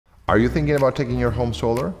Are you thinking about taking your home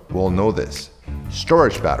solar? Well, know this.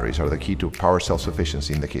 Storage batteries are the key to power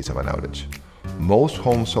self-sufficiency in the case of an outage. Most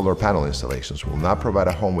home solar panel installations will not provide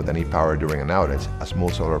a home with any power during an outage, as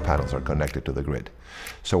most solar panels are connected to the grid.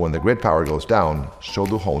 So when the grid power goes down, so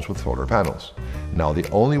do homes with solar panels. Now, the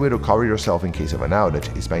only way to cover yourself in case of an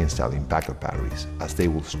outage is by installing backup batteries, as they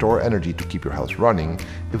will store energy to keep your house running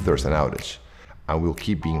if there's an outage, and will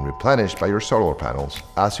keep being replenished by your solar panels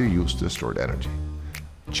as you use the stored energy.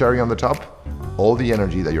 Cherry on the top, all the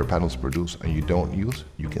energy that your panels produce and you don't use,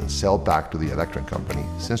 you can sell back to the electric company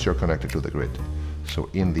since you're connected to the grid. So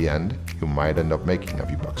in the end, you might end up making a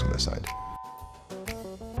few bucks on the side.